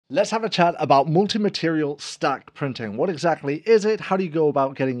Let's have a chat about multi-material stack printing. What exactly is it? How do you go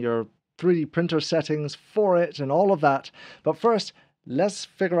about getting your 3D printer settings for it and all of that? But first, let's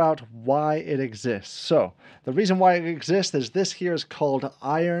figure out why it exists. So the reason why it exists is this here is called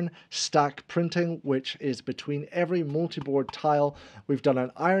iron stack printing, which is between every multi-board tile. We've done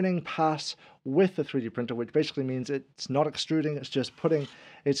an ironing pass with the 3D printer, which basically means it's not extruding, it's just putting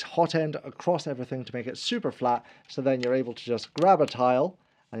its hot end across everything to make it super flat. So then you're able to just grab a tile,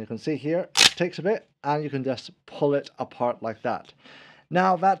 and you can see here, it takes a bit, and you can just pull it apart like that.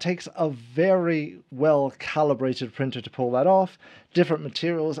 Now, that takes a very well calibrated printer to pull that off. Different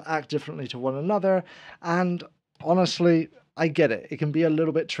materials act differently to one another, and honestly, I get it. It can be a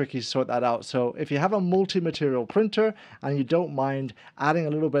little bit tricky to sort that out. So if you have a multi-material printer and you don't mind adding a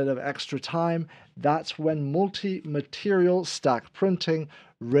little bit of extra time, that's when multi-material stack printing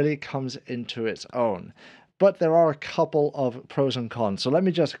really comes into its own. But there are a couple of pros and cons. So let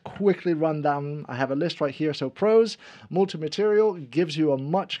me just quickly run down. I have a list right here. So pros, multi-material gives you a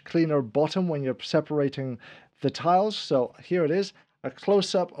much cleaner bottom when you're separating the tiles. So here it is, a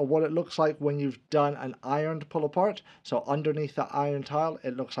close-up of what it looks like when you've done an ironed pull apart. So underneath the iron tile,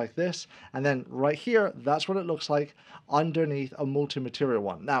 it looks like this. And then right here, that's what it looks like underneath a multi-material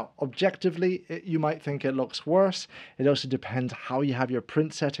one. Now, objectively, you might think it looks worse. It also depends how you have your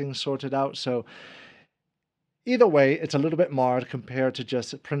print settings sorted out. So either way, it's a little bit marred compared to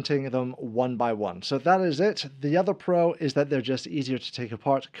just printing them one by one. So that is it. The other pro is that they're just easier to take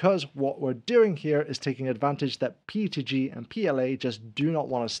apart because what we're doing here is taking advantage that PETG and PLA just do not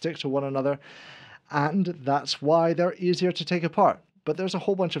want to stick to one another. And that's why they're easier to take apart. But there's a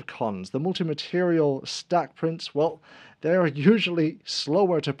whole bunch of cons. The multi-material stack prints, well, they're usually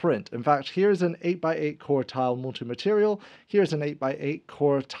slower to print. In fact, here's an 8x8 core tile multi-material. Here's an 8x8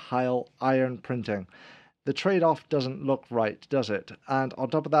 core tile iron printing. The trade-off doesn't look right, does it? And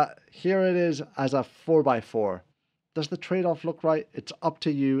on top of that, here it is as a 4x4. Does the trade-off look right? It's up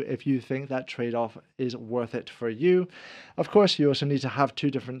to you if you think that trade-off is worth it for you. Of course, you also need to have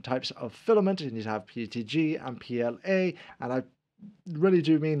two different types of filament. You need to have PETG and PLA, and I really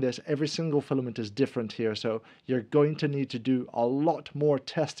do mean this. Every single filament is different here, so you're going to need to do a lot more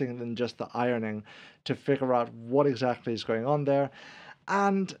testing than just the ironing to figure out what exactly is going on there.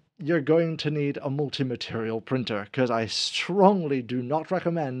 And you're going to need a multi-material printer because I strongly do not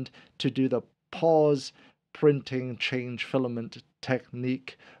recommend to do the pause printing change filament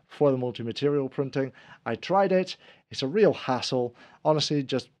technique for the multi-material printing. I tried it. It's a real hassle. Honestly,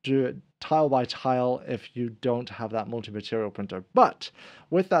 just do it tile by tile if you don't have that multi-material printer. But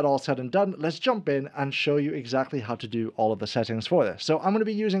with that all said and done, let's jump in and show you exactly how to do all of the settings for this. So I'm going to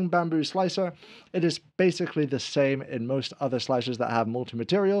be using Bamboo Slicer. It is basically the same in most other slicers that have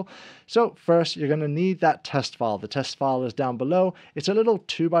multi-material. So first, you're going to need that test file. The test file is down below. It's a little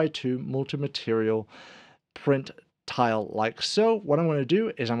 2x2 multi-material print tile like so. What I'm going to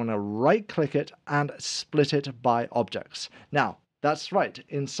do is I'm going to right click it and split it by objects. Now, that's right,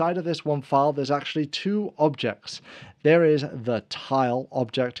 inside of this one file there's actually two objects. There is the tile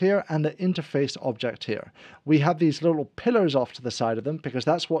object here and the interface object here. We have these little pillars off to the side of them because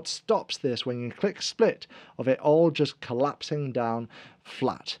that's what stops this when you click split of it all just collapsing down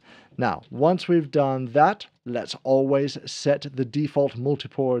flat. Now, once we've done that, let's always set the default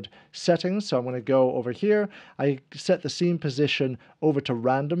multiboard settings. So I'm going to go over here. I set the seam position over to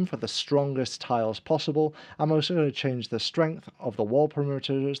random for the strongest tiles possible. I'm also going to change the strength of the wall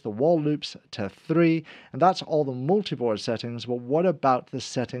perimeters, the wall loops to 3, and that's all the multiboard settings. But what about the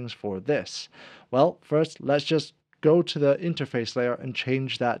settings for this? Well, first, let's just go to the interface layer and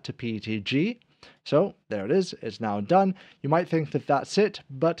change that to PETG. So there it is, it's now done. You might think that that's it,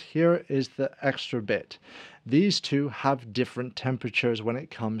 but here is the extra bit. These two have different temperatures when it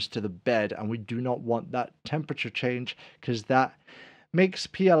comes to the bed, and we do not want that temperature change because that makes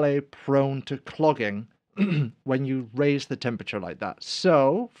PLA prone to clogging when you raise the temperature like that.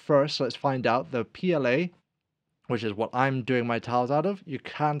 So first, let's find out the PLA, which is what I'm doing my tiles out of. You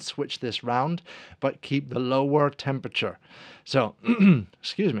can switch this round, but keep the lower temperature. So,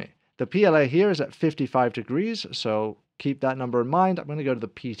 excuse me. The PLA here is at 55 degrees, so keep that number in mind. I'm going to go to the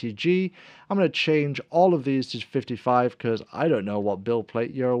PETG. I'm going to change all of these to 55 because I don't know what build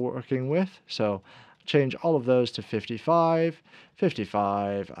plate you're working with. So change all of those to 55,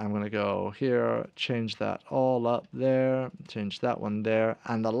 55. I'm going to go here, change that all up there, change that one there.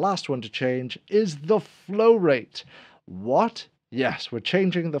 And the last one to change is the flow rate. What? Yes, we're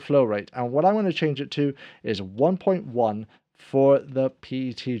changing the flow rate. And what I'm going to change it to is 1.1 for the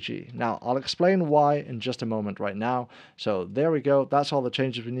PETG. Now, I'll explain why in just a moment right now. So there we go. That's all the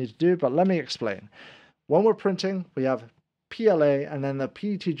changes we need to do, but let me explain. When we're printing, we have PLA, and then the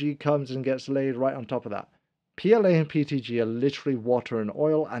PETG comes and gets laid right on top of that. PLA and PETG are literally water and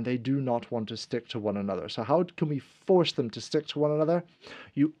oil, and they do not want to stick to one another. So how can we force them to stick to one another?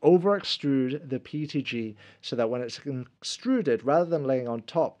 You over extrude the PETG so that when it's extruded, rather than laying on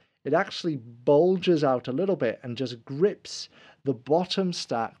top, it actually bulges out a little bit and just grips the bottom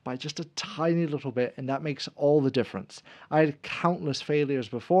stack by just a tiny little bit, and that makes all the difference. I had countless failures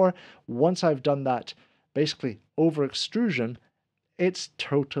before. Once I've done that basically over extrusion, it's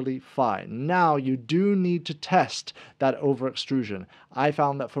totally fine. Now you do need to test that over extrusion. I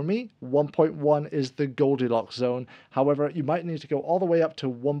found that for me, 1.1 is the Goldilocks zone. However, you might need to go all the way up to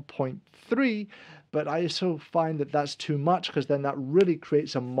 1.3, but I also find that that's too much, because then that really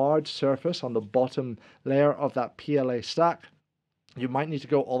creates a marred surface on the bottom layer of that PLA stack. You might need to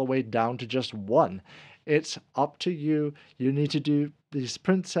go all the way down to just 1. It's up to you. You need to do these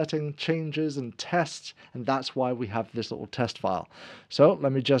print setting changes and tests, and that's why we have this little test file. So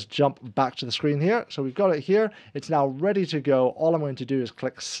let me just jump back to the screen here. So we've got it here. It's now ready to go. All I'm going to do is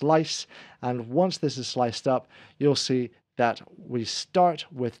click slice, and once this is sliced up, you'll see that we start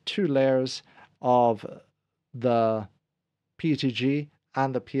with 2 layers of the PETG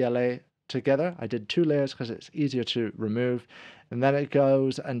and the PLA together. I did 2 layers because it's easier to remove, and then it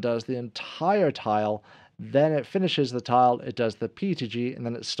goes and does the entire tile. Then it finishes the tile, it does the PETG, and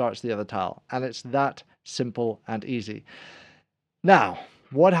then it starts the other tile. And it's that simple and easy. Now,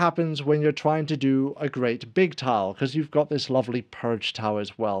 what happens when you're trying to do a great big tile? Because you've got this lovely purge tower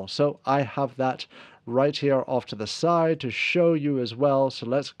as well. So I have that right here off to the side to show you as well. So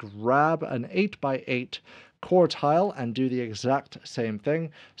let's grab an 8x8 core tile and do the exact same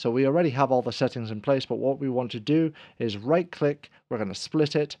thing. So we already have all the settings in place, but what we want to do is right click, we're going to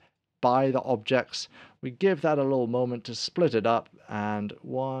split it by the objects. We give that a little moment to split it up, and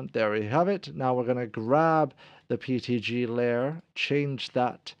there we have it. Now we're going to grab the PETG layer, change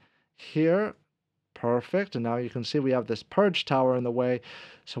that here. Perfect. And now you can see we have this purge tower in the way.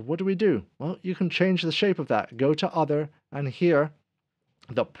 So what do? Well, you can change the shape of that. Go to other, and here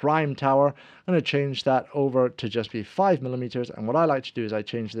the prime tower, I'm going to change that over to just be 5mm, and what I like to do is I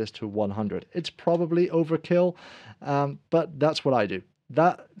change this to 100. It's probably overkill, but that's what I do.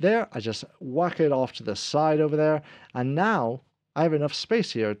 That there, I just whack it off to the side over there, and now I have enough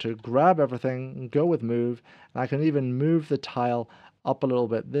space here to grab everything and go with move, and I can even move the tile up a little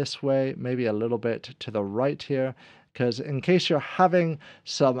bit this way, maybe a little bit to the right here, because in case you're having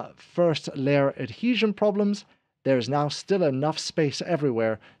some first layer adhesion problems, there's now still enough space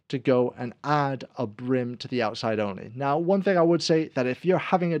everywhere to go and add a brim to the outside only. Now, one thing I would say, that if you're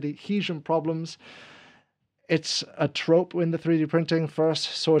having adhesion problems, it's a trope in the 3D printing.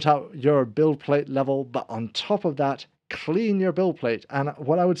 First, sort out your build plate level, but on top of that, clean your build plate. And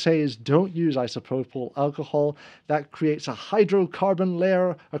what I would say is don't use isopropyl alcohol. That creates a hydrocarbon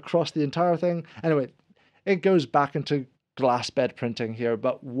layer across the entire thing. Anyway, it goes back into glass bed printing here,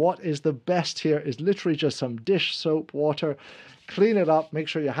 but what is the best here is literally just some dish soap water. Clean it up, make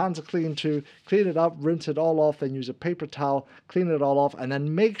sure your hands are clean too, clean it up, rinse it all off, then use a paper towel, clean it all off, and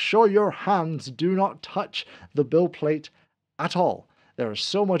then make sure your hands do not touch the build plate at all. There is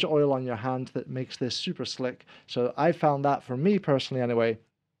so much oil on your hand that makes this super slick. So I found that, for me personally anyway,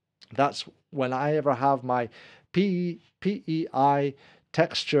 that's when I ever have my PEI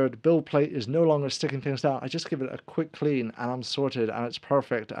textured build plate is no longer sticking things down, I just give it a quick clean and I'm sorted, and it's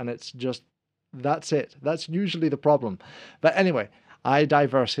perfect, and it's just, that's it. That's usually the problem. But anyway, I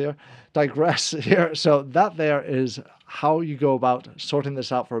digress here. So that there is how you go about sorting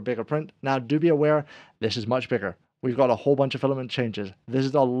this out for a bigger print. Now do be aware, this is much bigger. We've got a whole bunch of filament changes. This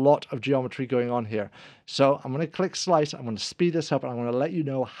is a lot of geometry going on here. So I'm going to click slice, I'm going to speed this up, and I'm going to let you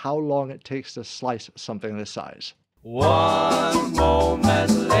know how long it takes to slice something this size. 1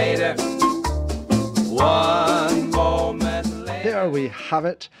 moment later. 1 moment later. There we have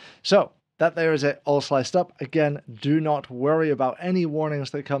it. So that there is it, all sliced up. Again, do not worry about any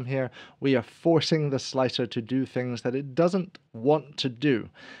warnings that come here. We are forcing the slicer to do things that it doesn't want to do.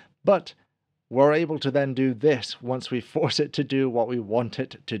 But we're able to then do this once we force it to do what we want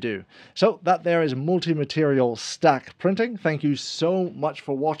it to do. So that there is multi-material stack printing. Thank you so much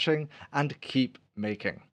for watching, and keep making.